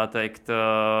 tā teikt,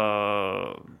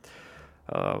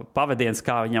 pavadiens,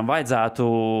 kā viņam vajadzētu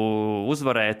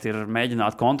uzvarēt, ir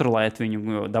mēģināt kontrolēt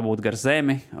viņu, dabūt gar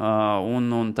zemi,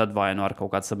 un tad vai ar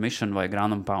kaut kādu submission vai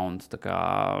ground and pound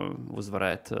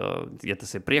uzvarēt, ja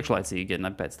tas ir priekšlaicīgi, ja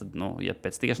nepēc, tad, ja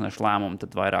pēc tiesneša lēmuma,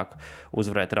 tad vairāk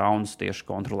uzvarēt raundus tieši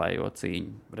kontrolējot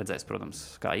cīņu. Redzēs, protams,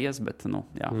 kā ies, bet,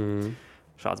 jā.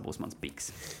 Šāds būs mans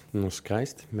piks.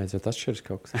 Skaisti. Beidzot atšķiras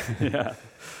kaut kas. Jā.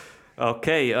 Ok,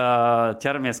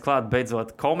 ķeramies klāt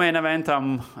beidzot co-main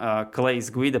eventam.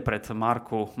 Klejs Guida pret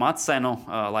Marku Madsenu,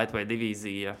 lightweight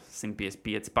divīzija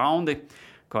 155 poundi.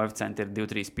 Koeficienti ir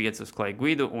 2,35 uz Kleju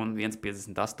Guidu un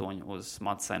 1,58 uz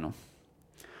Madsenu.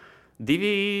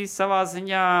 Divi savā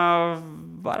ziņā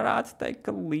varētu teikt,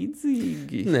 ka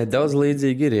līdzīgi. Nedaudz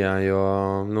līdzīgi ir, jā, jo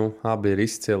abi ir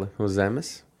izcili uz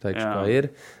zemes, teikšu, kā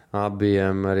ir. Abi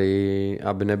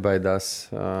nebaidās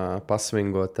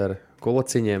pasvingot ar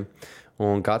kulaciņiem,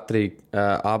 un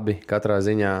abi katrā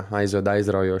ziņā aizved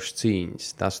aizraujošas cīņas.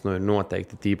 Tas ir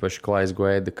noteikti tīpaši Klejs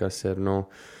Guida, kas ir,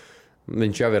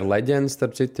 viņš jau ir leģends,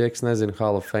 starp citu, kas nezinu,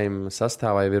 Hall of Fame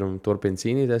sastāvā ir un turpina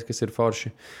cīnīties, kas ir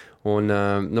forši. Un,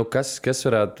 kas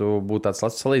varētu būt tāds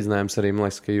labs salīdzinājums arī, man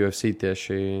liekas, ka UFC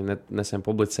tieši nesen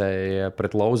publicēja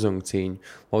pret Lauzungu cīņu.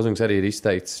 Lauzungs arī ir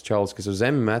izteikts čalis, kas uz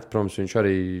zemi met, protams, viņš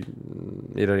arī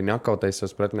ir nokautais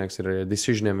savs pretinieks, ir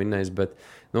decisioniem vinnējis, bet,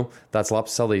 tāds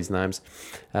labs salīdzinājums.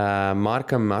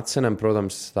 Markam Madsenam,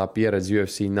 protams, tā pieredze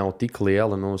UFC nav tik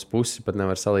liela, uz pusi pat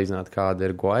nevar salīdzināt, kāda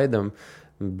ir Guidam,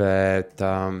 Bet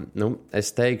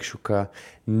es teikšu, ka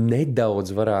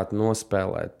nedaudz varētu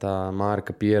nospēlēt tā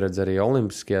Marka pieredze arī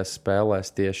Olimpiskajās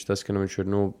spēlēs. Tieši tas, ka viņš ir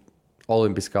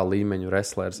olimpiskā līmeņa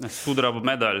wrestlers. Sudraba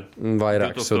medaļa.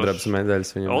 Vairāk sudrabas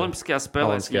medaļas viņam. Olimpiskajās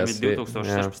spēlēs viņam ir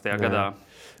 2016. gadā.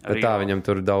 Bet tā viņam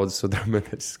tur daudz sudraba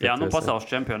medaļas. Jā, pasaules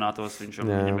čempionātos viņam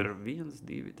ir 1,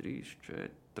 2, 3, 4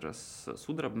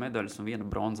 sudraba medaļas un 1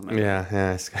 bronza medaļa. Jā,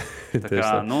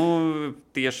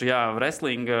 tieši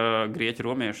wrestlinga, grieķu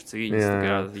romiešu cīņas.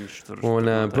 Viņš tur,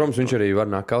 protams, viņš arī var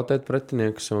nakautēt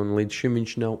pretiniekus, un līdz šim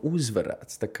viņš nav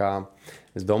uzvarēts. Tā kā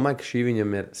es domāju, ka šī viņam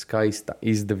ir skaista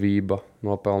izdevība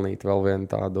nopelnīt vēl vienu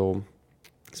tādu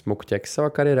smuku ķeksi savā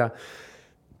karjerā.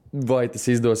 Vai tas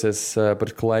izdosies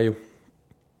par Kleju?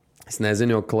 Es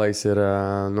nezinu, jo Klejs ir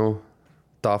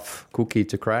tough cookie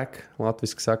to crack,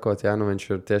 latviski sakot. Jā, viņš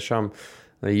ir tiešām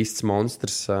īsts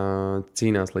monstrs,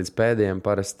 cīnās līdz pēdējiem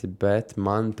parasti, bet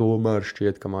man tomēr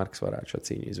šķiet, ka Marks varētu šo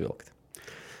cīņu izvilkt.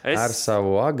 Ar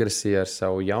savu agresiju, ar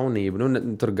savu jaunību.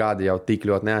 Tur gadi jau tik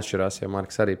ļoti neatšķirās, jo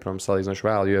Marks arī, protams, salīdzinoši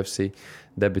vēl UFC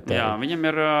debitēja. Jā, viņam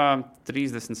ir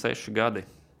 36 gadi.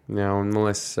 Jā, un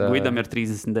Guidam ir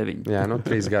 39. Jā,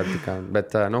 3 gadi tikai.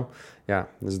 Bet, jā,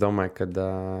 es domāju, ka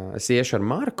es iešu ar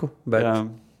Marku, bet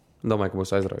domāju, ka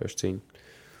būs aizraujoša cīņa.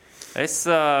 Es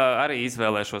arī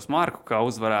izvēlēšos Marku kā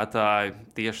uzvarētāju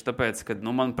tieši tāpēc, ka,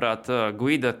 manuprāt,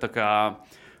 Guida tā kā,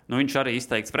 viņš arī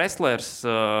izteikts wrestlers,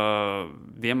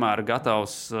 vienmēr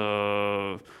gatavs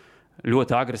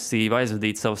ļoti agresīvi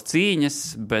aizvadīt savas cīņas,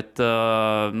 bet,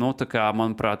 tā kā,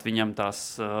 manuprāt, viņam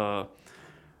tās...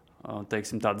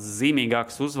 tādas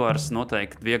zīmīgākas uzvaras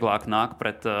noteikti vieglāk nāk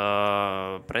pret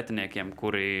pretiniekiem,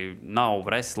 kuri nav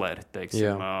wrestleri.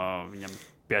 Viņam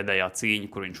pēdējā cīņa,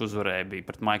 kur viņš uzvarēja, bija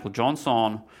pret Michaelu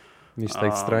Johnsonu.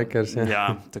 Izteikts strikers. Jā,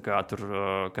 tā kā tur,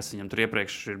 kas viņam tur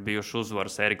iepriekš ir bijuši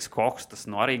uzvaras, Eriks Kochs, tas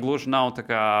arī gluži nav tā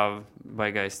kā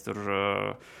baigais tur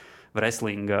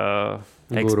wrestlinga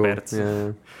eksperts.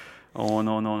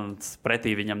 Guru, un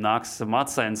pretī viņam nāks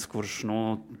Madsens, kurš,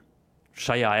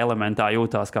 šajā elementā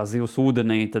jūtās kā zivs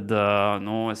ūdenī, tad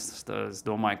es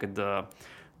domāju, ka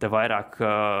te vairāk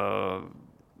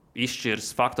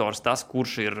izšķirs faktors tas,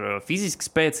 kurš ir fiziski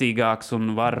spēcīgāks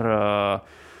un var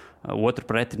otru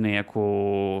pretinieku,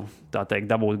 tā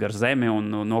teikt, dabūt gar zemi un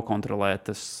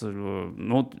nokontrolēt.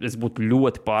 Es būtu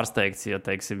ļoti pārsteigts, ja,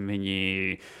 teiksim, viņi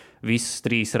visus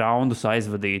 3 raundus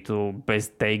aizvadītu bez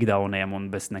takedowniem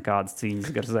un bez nekādas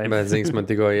cīņas gar zemi. Bet, zināms, man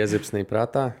tikko iezipsnīja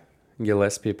prātā.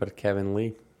 Gillespie par Kevin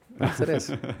Lee.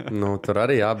 Atceries? Tur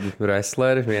arī abi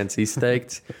wrestleri, viens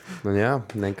izteikts.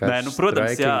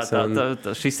 Protams,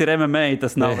 šis ir MMA,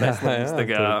 tas nav wrestlings.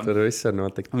 Tur viss var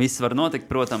notikt. Viss var notikt,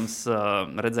 protams,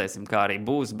 redzēsim, kā arī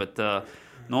būs, bet,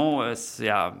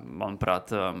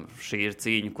 manuprāt, šī ir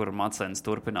cīņa, kur Madsens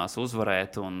turpinās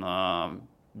uzvarēt un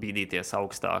bīdīties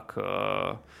augstāk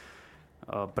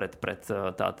pret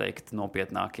tā teikt,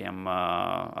 nopietnākiem,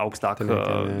 augstāk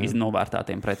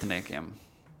novērtētiem pretiniekiem.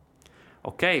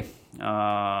 Ok,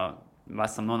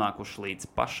 esam nonākuši līdz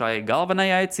pašai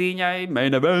galvenajai cīņai,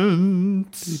 main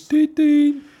event.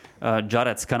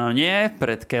 Jareds Cannonier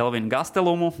pret Kelvinu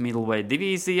Gastelumu, middleweight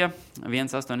divīzija,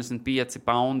 1,85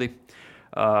 paundi.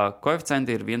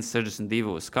 Koeficienti ir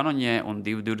 1,62 uz Cannonier un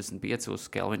 2,25 uz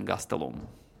Kelvinu Gastelumu.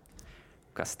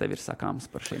 Kas tev ir sakāms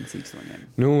par šiem cīkstoņiem?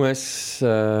 Es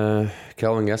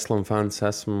Kelvina Gasteluma fans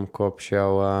esmu kopš jau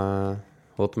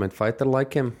Ultimate Fighter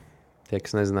laikiem. Tie,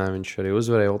 kas nezināja, viņš arī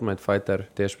uzvarēja Ultimate Fighter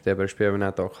tieši pat iepriekš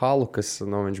pieminēto Halu, kas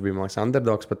viņš bija, man liekas,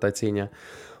 underdogs pat tai cīņā.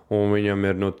 Un viņam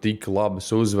ir tik labas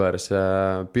uzvaras.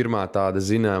 Pirmā tāda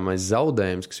zināmais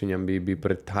zaudējums, kas viņam bija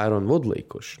pret Tyrone Woodley,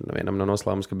 kurš vienam no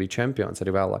noslēmums, ka bija čempions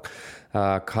arī vēlāk.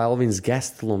 Kelvins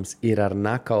Gastelums ir ar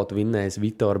nakautu vinnējis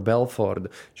Vitoru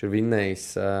Belfordu. Viņš ir vinnējis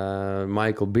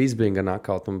Michael Bispinga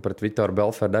nakautu, un pret Vitoru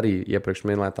Belfordu arī iepriekš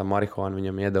minētā marihuānu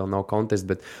viņam iedeva no contest,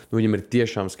 bet viņam ir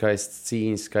tiešām skaists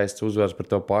cīņas, skaists uzvars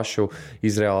par to pašu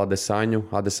Izraēlu Adesaņu.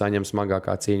 Adesaņam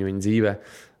smagākā cīņa viņa dzīvē.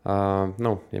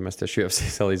 Ja mēs tieši UFC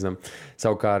salīdzinām.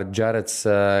 Savukārt Jareds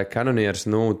Cannoniers,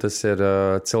 tas ir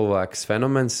cilvēks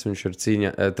fenomens. Viņš ir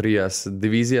 3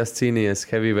 divīzijās cīnījies,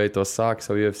 heavyweightos sāk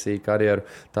savu UFC karjeru,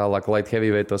 tālāk light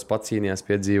heavyweightos pacīnījās,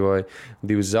 piedzīvoja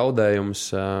 2 zaudējumus.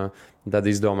 Tad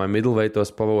izdomāja middleweightos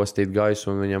pavostīt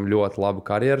gaisu, un viņam ļoti laba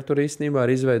karjera tur īstenībā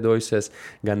ir izveidojusies.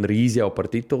 Gan rīz jau par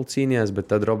titulu cīnījās, bet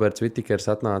tad Roberts Vitikers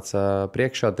atnāca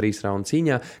priekšā 3 raundu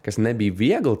cīņā, kas nebija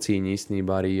viegla cīņa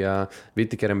īstenībā arī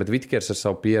Vitikeram, bet Vitikers ar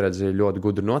savu pieredzi ļoti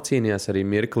gudri nocīnījās arī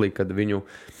mirklī, kad viņu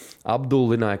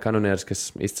apdullināja Cannoniers, kas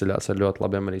izceļās ar ļoti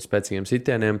labiem arī spēcīgiem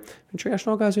sitieniem. Viņš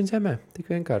vienkārši nogāz viņu zemē, tik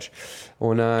vienkārši.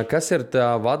 Un kas ir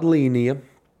tā vadlīnija?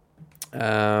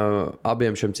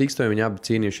 Abiem šiem cīkstojiem viņi abi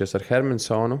cīnījušies ar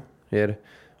Hermansonu. ir,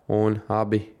 un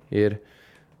abi ir.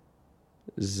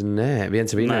 Nē,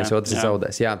 viens ir vinnējis, otrs ir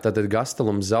zaudējis. Jā, tātad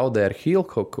Gastelums zaudē ar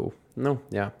Hilkoku. Nu,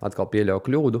 jā, atkal pieļauju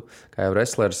kļūdu, kā jau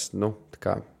wrestlers,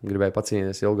 gribēja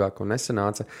pacīnīties ilgāk un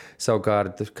nesanāca.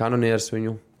 Savukārt Kanonieris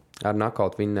viņu ar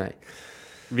nakautu vinnēja.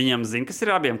 Viņam zina, kas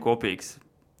ir abiem kopīgs.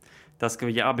 Tas, ka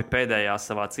viņi abi pēdējā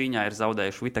savā cīņā ir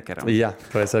zaudējuši Whittakeram. Jā,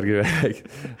 to es arī gribēju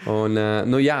teikt. Un,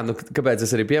 kāpēc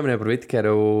es arī pieminēju par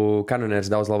Whittakeru?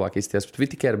 Kanonieris daudz labāk izties pret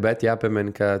Whittakeru, bet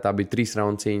jāpiemina, ka tā bija 3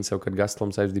 raundu cīņa, savukārt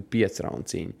Gastelums aizdīja 5 raundu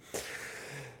cīņu.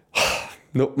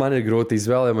 Man ir grūti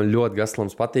izvēlēt, man ļoti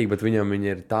Gastelums patīk, bet viņam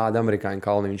ir tāda amerikāņu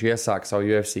kalni. Viņš iesāka savu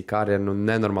UFC karjeru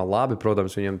nenormāli labi.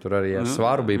 Protams, viņam tur arī ar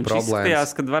svaru bija problēmas. Viņš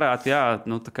izskatījās, kad varētu,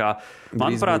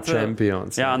 manuprāt,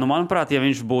 čempions. Manuprāt, ja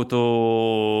viņš būtu,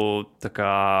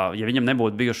 ja viņam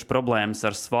nebūtu bijušas problēmas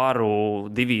ar svaru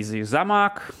divīziju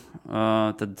zemāk,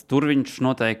 tad tur viņš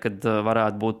noteikti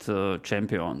varētu būt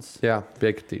čempions. Jā,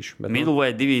 piekritīšu.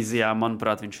 Middleweight divīzijā,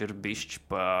 manuprāt, viņš ir bišķi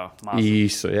pa mazu.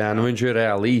 Īsu, jā. Viņš ir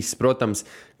reāli īsts. Protams,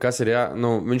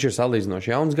 viņš ir salīdzinoši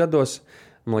jauns gados,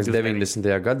 man liekas, 90.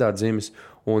 gadā dzimis.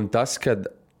 Un tas, kad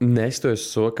nestojas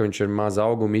so, ka viņš ir maz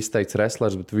auguma izteikts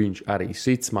wrestlers, bet viņš arī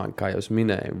sit smagi, kā jau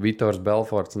minēju. Vitors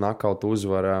Belforts nakautu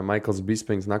uzvara, Maikls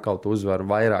Bispings nakautu uzvara,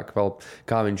 vairāk vēl,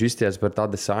 kā viņš izties par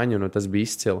tādu saņu, tas bija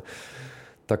izcili.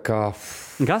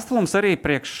 Gastelums arī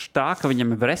priekš tā, ka viņam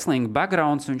ir wrestling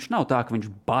backgrounds, viņš nav tā, ka viņš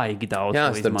baigi daudz to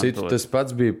izmantot. Jā, starp citu, tas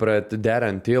pats bija pret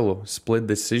Darren Tillu, split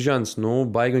decisions,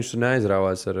 baigi viņš tur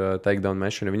neaizrāvās ar takedown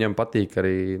mešanu. Viņam patīk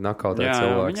arī nakautēt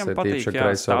cilvēks. Viņam patīk,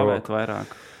 stāvēt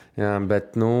vairāk. Jā,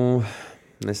 bet,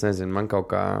 es nezinu, man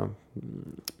kaut kā,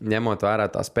 ņemot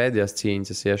vērā tās pēdējās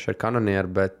cīņas, es iešu ar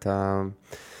Kanonieru, bet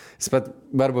es pat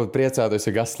varbūt priecātos,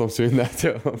 ja Gastelums vinnētu,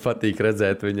 jo man patīk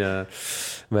redzēt viņa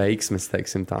veiksmes,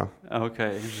 teiksim tā.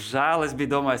 Okay. Žēl, es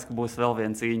biju domājis, ka būs vēl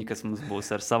viena cīņa, kas mums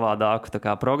būs ar savādāku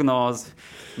prognozi,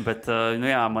 bet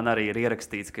man arī ir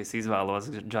ierakstīts, ka es izvēlos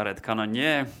Jared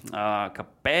Cannonier.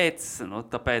 Kāpēc?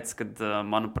 Tāpēc, kad,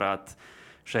 manuprāt,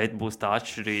 šeit būs tā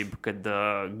atšķirība, kad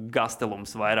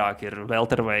Gastelums vairāk ir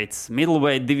welterweights,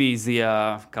 middleweight divīzijā,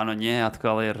 Cannonier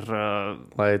atkal ir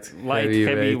light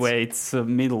heavyweights,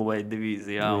 middleweight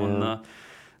divīzijā. Un,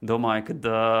 domāju,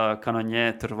 ka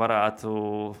Cannonier tur varētu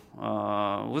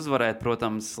uzvarēt,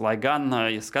 protams, lai gan,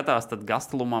 ja skatās, tad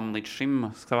Gastelumam līdz šim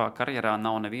savā karjerā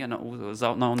nav neviena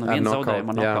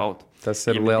zaudējuma nokauta. Tas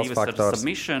ir liels faktors. 2 ar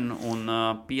submission un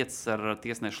 5 ar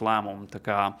tiesnešu lēmumu. Tā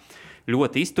kā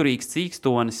ļoti izturīgs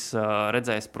cīkstonis,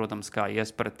 redzēs, protams, kā ies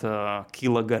pret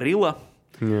Kila Gorilla.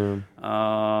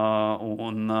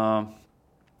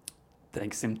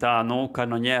 Teiksim tā,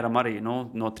 Cannonieram arī no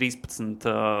 13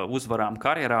 uzvarām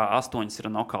karjerā 8 ir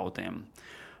nokautiem.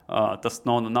 Tas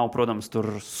nav, protams, tur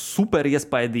super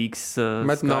iespaidīgs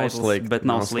skaitlis, bet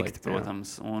nav slikti,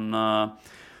 protams. Un,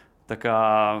 tā kā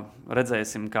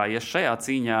redzēsim, kā ies šajā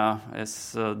cīņā,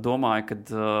 es domāju, ka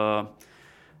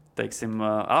teiksim,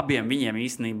 abiem viņiem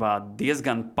īstenībā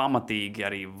diezgan pamatīgi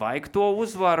arī vajag to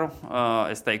uzvaru.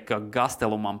 Es teiktu, ka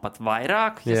Gastelumam pat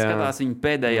vairāk, ja skatās viņa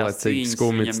pēdējās cīņas.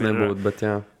 Skumits nebūtu, bet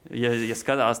jā. Ja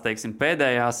skatās, teiksim,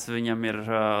 pēdējās, viņam ir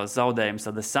zaudējums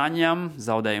Adesaņam,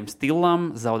 zaudējums Tillam,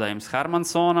 zaudējums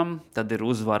Hermansonam, tad ir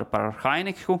uzvara par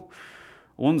Heinekhu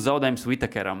un zaudējums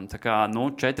Whittakeram. Tā kā,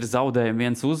 4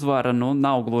 zaudējumi, 1 uzvara,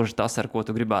 nav gluži tas, ar ko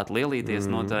tu gribētu lielīties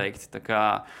noteikti. Tā kā,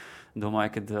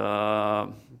 domāju, ka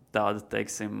tāda,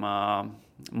 teiksim,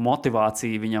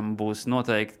 motivācija viņam būs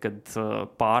noteikti, kad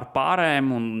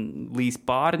pārēm un līdz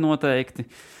pāri noteikti,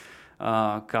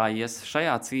 kā ies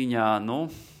šajā cīņā,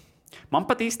 man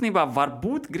pat īstenībā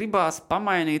varbūt gribās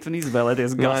pamainīt un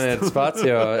izvēlēties Gastelum. Man ir tas pats,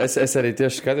 jo es arī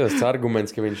tieši skatos tas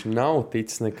arguments, ka viņš nav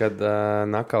ticis nekad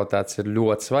nakautēts ir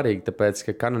ļoti svarīgi, tāpēc,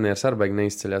 ka Cannonieris arī beig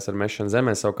neizceļās ar mešanu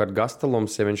zemē, savukārt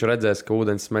Gastelums, ja viņš redzēs, ka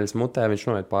ūdens smeļas mutē, viņš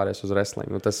noiet pāries uz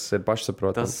wrestling. Tas ir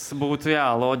pašsaprotams. Tas būtu,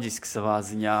 loģiski savā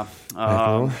ziņā.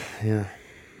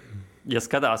 Ja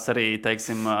skatās arī,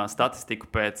 teiksim, statistiku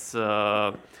pēc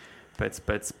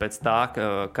tā,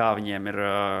 kā viņiem ir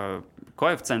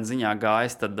koeficientu ziņā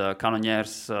gājis, tad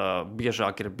Cannonieris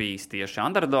biežāk ir bijis tieši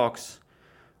underdogs.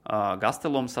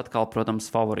 Gastelums atkal, protams,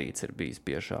 favorīts ir bijis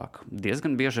biežāk.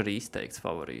 Diezgan bieži arī izteikts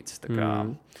favorīts. Tā kā,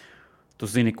 tu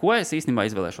zini, ko es īstenībā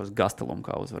izvēlēšos Gastelumu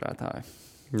kā uzvarētāju?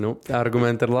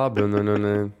 Argumenti ir labi.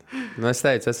 Es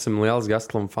teicu, es esmu liels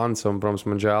Gasteluma fans, un, protams,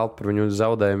 man žēl par viņu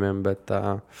zaudējumiem, bet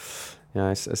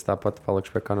Jā, es tāpat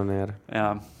palikšu pie kanoniera.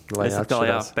 Jā, Lai es atkal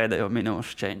atšķirās. pēdējo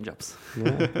minūšu change-ups.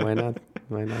 Jā,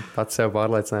 vai nē, pats sev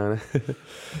pārliecināja.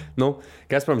 Nu,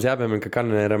 kas, protams, jāpiemina, ka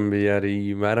kanonieram bija arī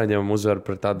vērā ņemama uzvara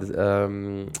pret tādu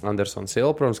Andersonu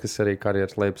Silvu, protams, kas arī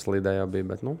karjeras lejupslīdē jau bija,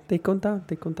 bet, nu, tik un tā,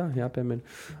 jāpiemina.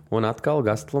 Un atkal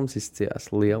Gastelums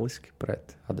izcījās lieliski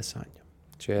pret Adesāņu.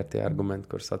 Šie ir tie argumenti,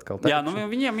 kurus atkal Jā, nu,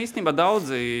 viņiem īstenībā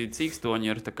daudzi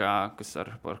cīkstoņi ir, tā kā,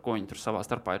 par ko viņi tur savā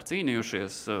starpā ir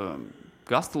cīnījušies.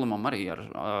 Gastelumam arī ar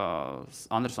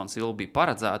Andersonu Silvu bija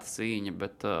paredzēta cīņa,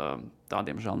 bet tā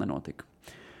diemžēl nenotika.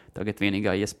 Tagad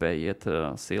vienīgā iespēja iet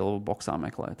Silvu boksā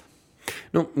meklēt.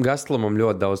 Nu, Gastelumam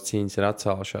ļoti daudz cīņas ir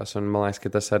atcēlušās, un man liekas,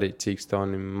 ka tas arī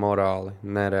cīkstonim morāli,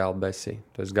 nereāli besī.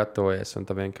 Tu esi gatavojies, un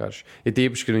tā vienkārši ir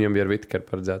tīpaši, ka viņam bija ar Vitkeru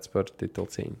paredzēts par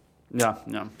titulu cīņu. Jā.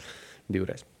 2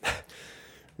 reizes.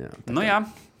 Jā.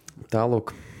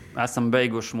 Tālūk. Esam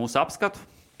beiguši mūsu apskatu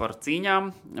par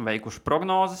cīņām, veikuši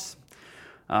prognozes.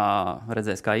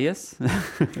 Redzēs, kā ies.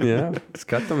 Jā,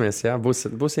 skatāmies, jā,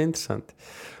 būs interesanti.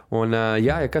 Un,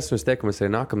 ja kas mums teikumies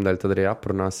arī nākamdaļ, tad arī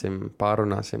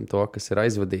pārunāsim to, kas ir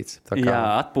aizvadīts. Jā,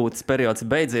 atpūtas periods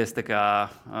beidzies, tā kā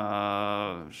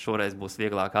šoreiz būs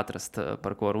vieglāk atrast,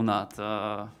 par ko runāt.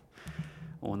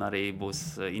 Un arī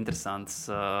būs interesants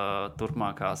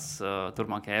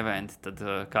turpmākie eventi. Tad,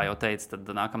 kā jau teicu,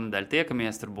 tad nākamnedēļ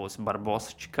tiekamies. Tur būs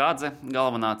Barbosa Čikādze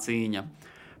galvenā cīņa.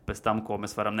 Pēc tam, ko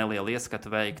mēs varam nelielu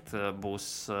ieskatu veikt, būs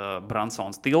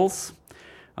Bransons Tils.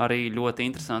 Arī ļoti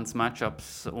interesants matchups.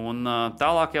 Un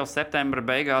tālāk jau septembra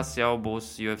beigās jau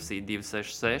būs UFC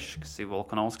 266, kas ir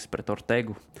Volkanovskis pret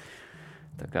Ortegu.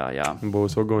 Tā kā, jā.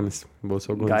 Būs uguns.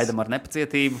 Gaidam ar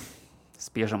nepacietību,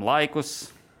 spiežam laikus.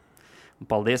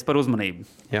 Paldies par uzmanību.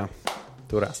 Jā,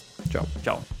 turās.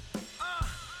 Čau.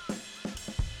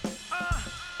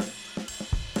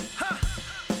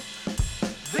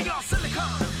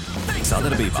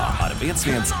 Sadarbībā ar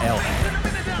 11 LV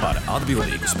par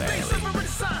atbildīgu spēli.